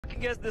you can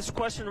get this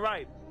question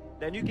right,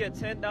 then you get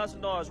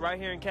 $10,000 right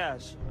here in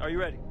cash. Are you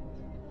ready?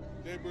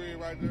 Debris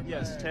right there.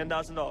 Yes,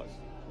 $10,000.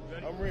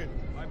 I'm ready.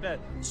 I bet.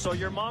 So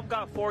your mom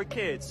got 4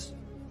 kids.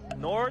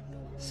 North,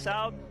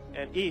 South,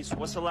 and East.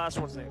 What's the last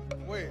one's name?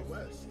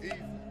 West. East.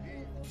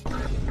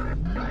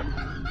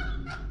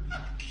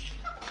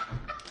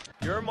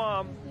 Your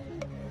mom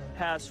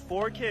has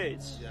 4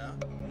 kids. Yeah.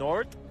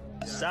 North,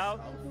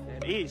 South,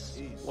 and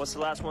East. What's the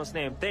last one's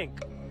name?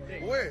 Think.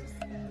 West.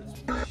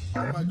 Oh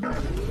my God.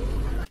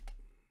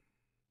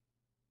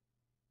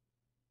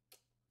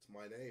 It's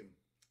my name.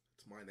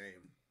 It's my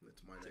name.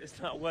 It's my name. It's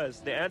not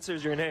West. The answer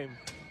is your name.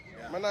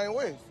 Yeah. My name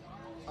West.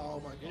 Oh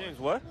my God. Your name's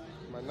what?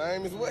 My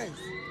name is West.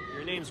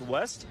 Your name's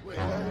West? Wait,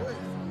 West.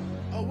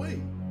 Oh wait.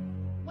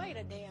 Wait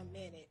a damn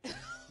minute.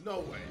 No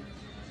way.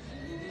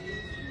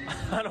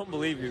 I don't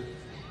believe you.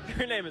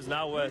 Your name is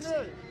not West.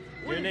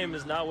 Your name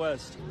is not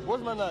West.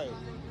 What's my name?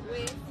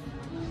 West.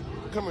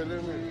 Come here,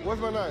 let me.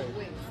 What's my name?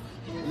 West.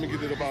 Let me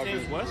get it about Your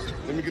name's this. West?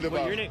 Let me get it Wait,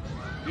 about your name?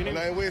 Your My name?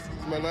 name West.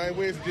 My name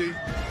West G.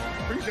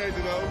 Appreciate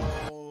you though.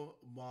 Oh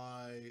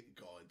my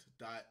God,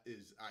 that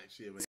is actually amazing.